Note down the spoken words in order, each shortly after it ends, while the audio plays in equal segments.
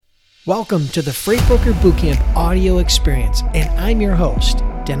Welcome to the Freight Broker Bootcamp audio experience, and I'm your host,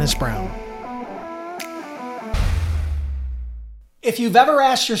 Dennis Brown. If you've ever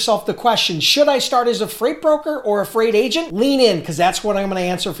asked yourself the question, should I start as a freight broker or a freight agent? Lean in, because that's what I'm going to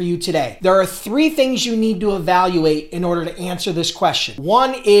answer for you today. There are three things you need to evaluate in order to answer this question.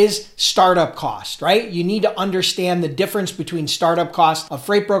 One is startup cost, right? You need to understand the difference between startup costs of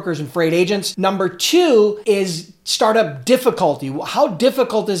freight brokers and freight agents. Number two is startup difficulty. How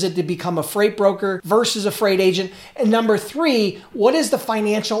difficult is it to become a freight broker versus a freight agent? And number three, what is the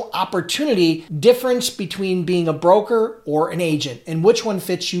financial opportunity difference between being a broker or an agent, and which one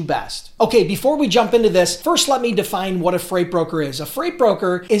fits you best? Okay, before we jump into this, first let me define what a freight broker is. A freight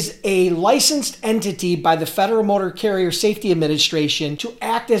broker is a licensed entity by the Federal Motor Carrier Safety Administration to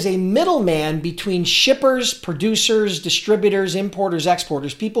act as a middleman between shippers, producers, distributors, importers,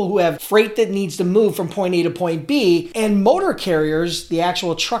 exporters, people who have freight that needs to move from point A to point B, and motor carriers, the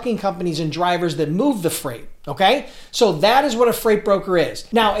actual trucking companies and drivers that move the freight. Okay, so that is what a freight broker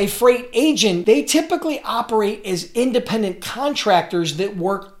is. Now, a freight agent, they typically operate as independent contractors that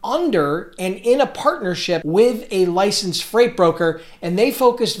work under and in a partnership with a licensed freight broker, and they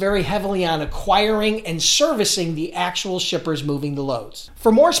focus very heavily on acquiring and servicing the actual shippers moving the loads.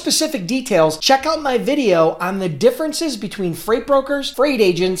 For more specific details, check out my video on the differences between freight brokers, freight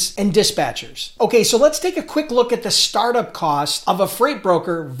agents, and dispatchers. Okay, so let's take a quick look at the startup cost of a freight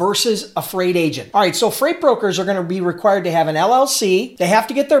broker versus a freight agent. All right, so freight brokers are going to be required to have an LLC. They have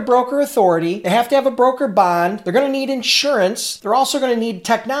to get their broker authority. They have to have a broker bond. They're going to need insurance. They're also going to need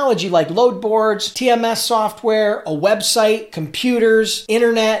technology like load boards, TMS software, a website, computers,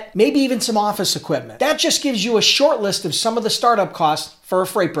 internet, maybe even some office equipment. That just gives you a short list of some of the startup costs for a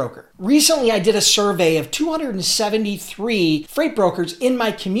freight broker. Recently, I did a survey of 273 freight brokers in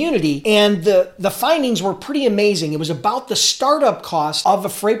my community, and the findings were pretty amazing. It was about the startup cost of a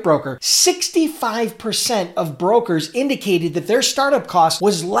freight broker. 65% of brokers indicated that their startup cost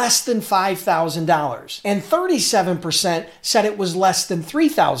was less than $5,000, and 37% said it was less than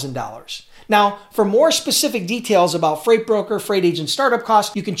 $3,000. Now, for more specific details about freight broker, freight agent startup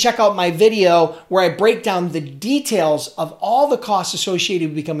costs, you can check out my video where I break down the details of all the costs associated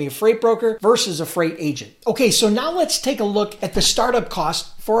with becoming a freight broker versus a freight agent. Okay, so now let's take a look at the startup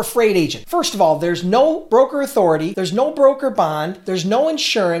cost for a freight agent. First of all, there's no broker authority, there's no broker bond, there's no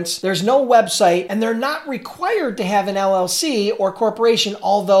insurance, there's no website, and they're not required to have an LLC or corporation,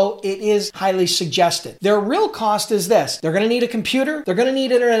 although it is highly suggested. Their real cost is this: they're going to need a computer, they're going to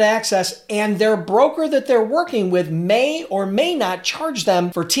need internet access, and their broker that they're working with may or may not charge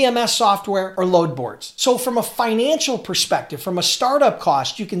them for TMS software or load boards. So from a financial perspective, from a startup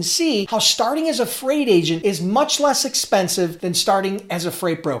cost, you can see how starting as a freight agent is much less expensive than starting as a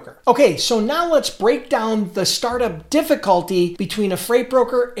freight broker. Okay, so now let's break down the startup difficulty between a freight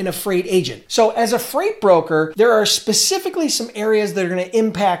broker and a freight agent. So as a freight broker, there are specifically some areas that are going to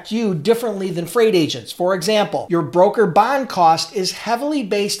impact you differently than freight agents. For example, your broker bond cost is heavily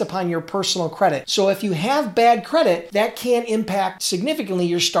based upon your personal credit. So if you have bad credit, that can impact significantly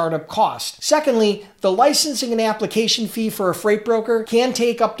your startup cost. Secondly, the licensing and application fee for a freight broker can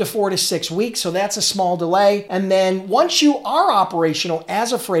take up to 4 to 6 weeks, so that's a small delay. And then once you are operational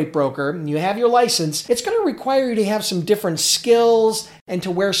as a freight broker and you have your license, it's going to require you to have some different skills and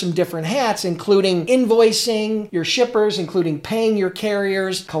to wear some different hats, including invoicing your shippers, including paying your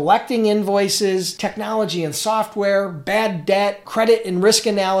carriers, collecting invoices, technology and software, bad debt, credit and risk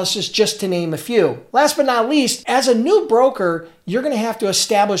analysis, just to name a few. Last but not least, as a new broker, you're going to have to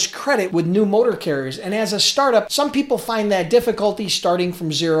establish credit with new motor carriers. And as a startup, some people find that difficulty starting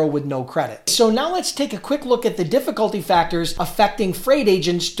from zero with no credit. So now let's take a quick look at the difficulty factors affecting freight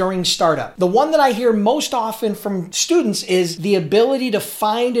agents during startup. The one that I hear most often from students is the ability to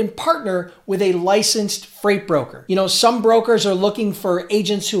find and partner with a licensed freight broker. You know, some brokers are looking for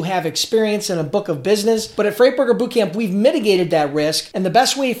agents who have experience in a book of business, but at Freight Broker Bootcamp, we've mitigated that risk. And the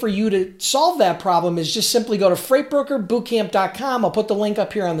best way for you to solve that problem is just simply go to freightbrokerbootcamp.com. I'll put the link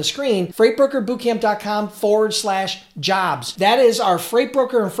up here on the screen, freightbrokerbootcamp.com/jobs. That is our freight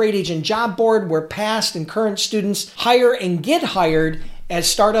broker and freight agent job board where past and current students hire and get hired as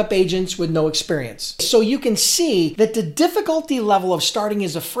startup agents with no experience. So you can see that the difficulty level of starting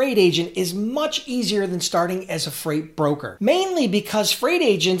as a freight agent is much easier than starting as a freight broker, mainly because freight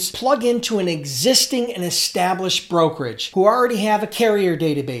agents plug into an existing and established brokerage who already have a carrier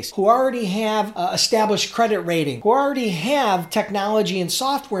database, who already have established credit rating, who already have technology and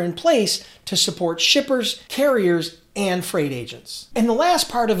software in place to support shippers, carriers, and freight agents. And the last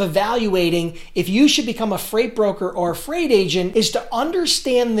part of evaluating if you should become a freight broker or a freight agent is to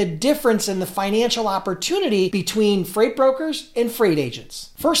understand the difference in the financial opportunity between freight brokers and freight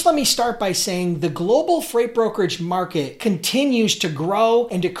agents. First, let me start by saying the global freight brokerage market continues to grow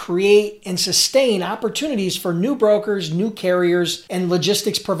and to create and sustain opportunities for new brokers, new carriers, and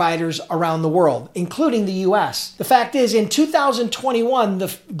logistics providers around the world, including the US. The fact is, in 2021,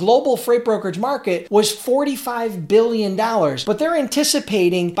 the global freight brokerage market was $45 billion, but they're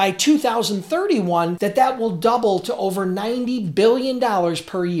anticipating by 2031 that will double to over $90 billion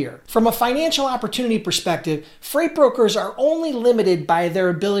per year. From a financial opportunity perspective, freight brokers are only limited by their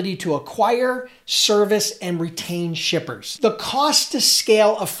ability to acquire, service, and retain shippers. The cost to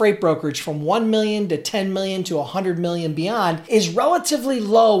scale a freight brokerage from $1 million to $10 million to $100 million beyond is relatively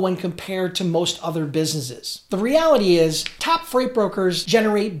low when compared to most other businesses. The reality is, top freight brokers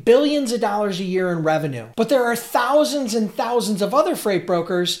generate billions of dollars a year in revenue, but there are thousands and thousands of other freight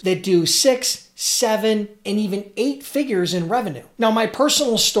brokers that do 6, 7, and even 8 figures in revenue. Now, my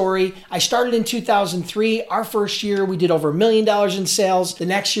personal story, I started in 2003. Our first year, we did over $1 million in sales. The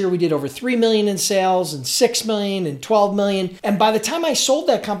next year, we did over $3 million in sales, and $6 million, and $12 million. And by the time I sold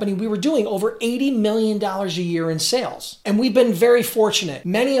that company, we were doing over $80 million a year in sales. And we've been very fortunate.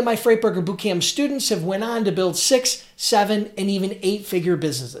 Many of my Freight Broker Bootcamp students have went on to build 6, 7, and even 8-figure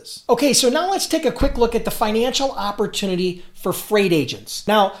businesses. Okay, so now let's take a quick look at the financial opportunity for freight agents.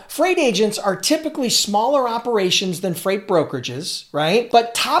 Now, freight agents are typically smaller operations than freight brokerages, right?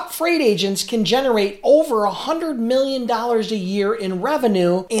 But top freight agents can generate over $100 million a year in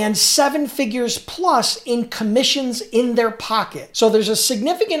revenue and 7 figures plus in commissions in their pocket. So there's a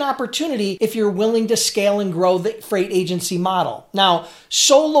significant opportunity if you're willing to scale and grow the freight agency model. Now,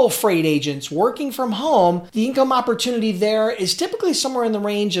 solo freight agents working from home, the income opportunity there is typically somewhere in the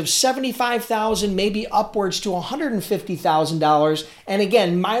range of $75,000, maybe upwards to $150,000. And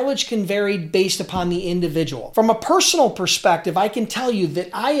again, mileage can vary based upon the individual. From a personal perspective, I can tell you that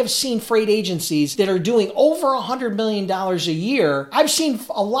I have seen freight agencies that are doing over $100 million a year. I've seen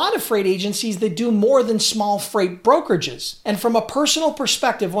a lot of freight agencies that do more than small freight brokerages. And from a personal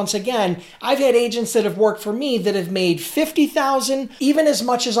perspective, once again, I've had agents that have worked for me that have made $50,000, even as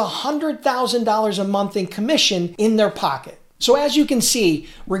much as $100,000 a month in commission in their pocket. So as you can see,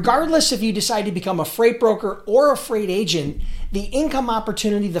 regardless if you decide to become a freight broker or a freight agent, the income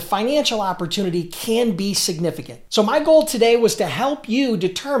opportunity, the financial opportunity can be significant. So my goal today was to help you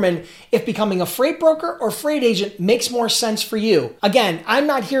determine if becoming a freight broker or freight agent makes more sense for you. Again, I'm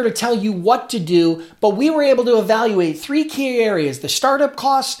not here to tell you what to do, but we were able to evaluate 3 key areas: the startup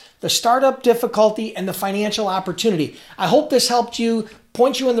costs, the startup difficulty, and the financial opportunity. I hope this helped you,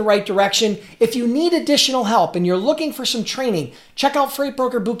 point you in the right direction. If you need additional help and you're looking for some training, check out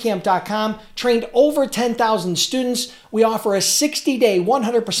freightbrokerbootcamp.com. Trained over 10,000 students. We offer a 60-day,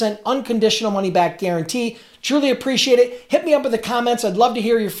 100% unconditional money-back guarantee. Truly appreciate it. Hit me up in the comments. I'd love to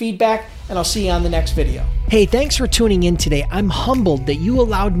hear your feedback, and I'll see you on the next video. Hey, thanks for tuning in today. I'm humbled that you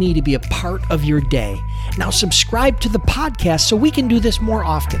allowed me to be a part of your day. Now subscribe to the podcast so we can do this more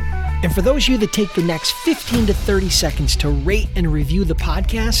often. And for those of you that take the next 15 to 30 seconds to rate and review the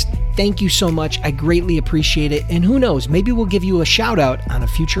podcast, thank you so much. I greatly appreciate it. And who knows, maybe we'll give you a shout out on a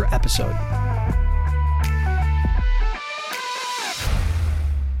future episode.